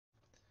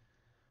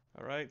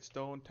Alright,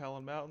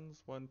 Stonetalon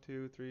Mountains. 1,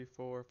 2, 3,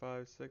 4,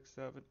 5, 6,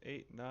 7,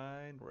 8,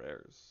 9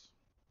 rares.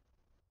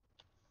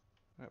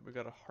 Alright, we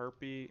got a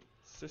harpy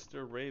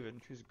sister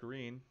Raven. She's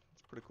green.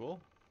 That's pretty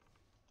cool.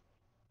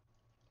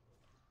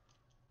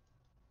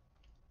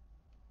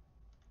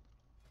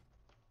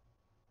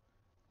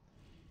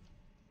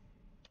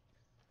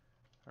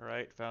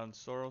 Alright, found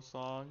Sorrow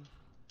Song.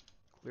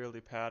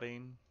 Clearly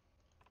padding.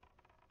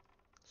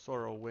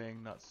 Sorrow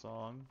Wing, not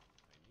song.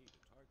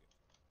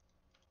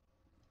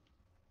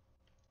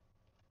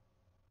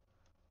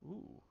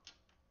 Ooh.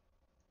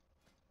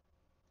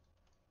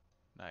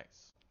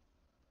 Nice.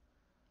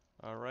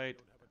 Alright.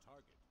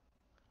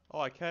 Oh,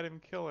 I can't even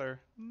kill her.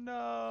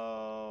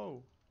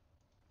 No!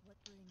 What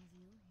brings you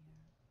here?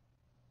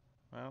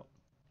 Well.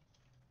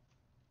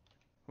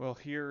 Well,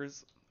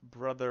 here's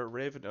Brother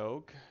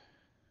Ravenoak.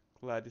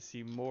 Glad to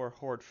see more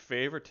Horde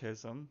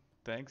favoritism.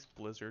 Thanks,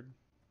 Blizzard.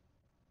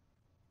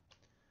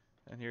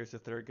 And here's the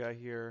third guy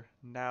here,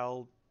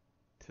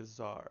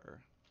 Nal'taszar.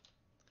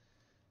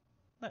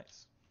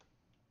 Nice.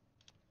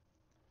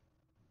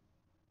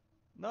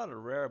 Not a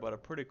rare, but a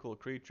pretty cool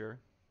creature.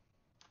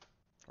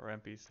 Or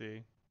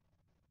NPC.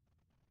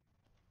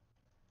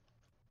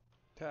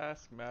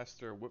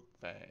 TaskMaster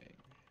Whipfang.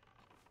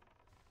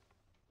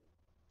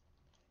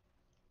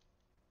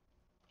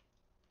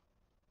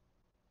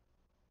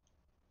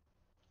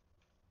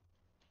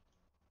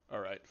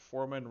 Alright,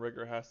 Foreman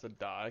Rigger has to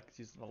die because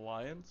he's an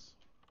alliance.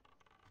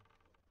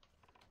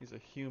 He's a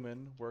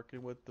human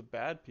working with the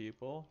bad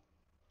people.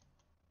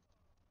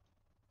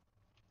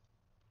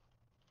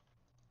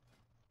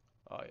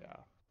 Oh yeah.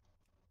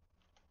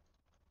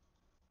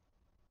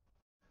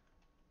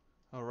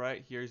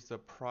 Alright, here's the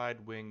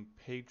Pridewing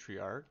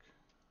Patriarch.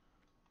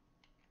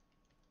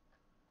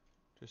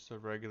 Just a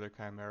regular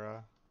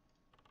Chimera.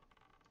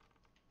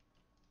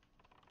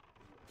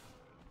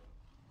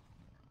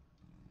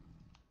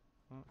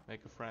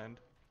 Make a friend.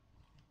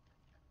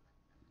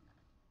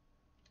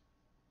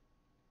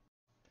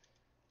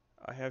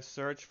 I have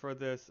searched for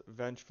this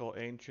Vengeful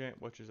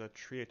Ancient, which is a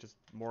tree, it's just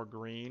more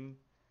green,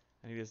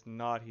 and he is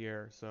not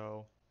here,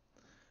 so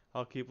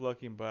I'll keep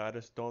looking, but I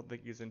just don't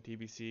think he's in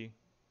TBC.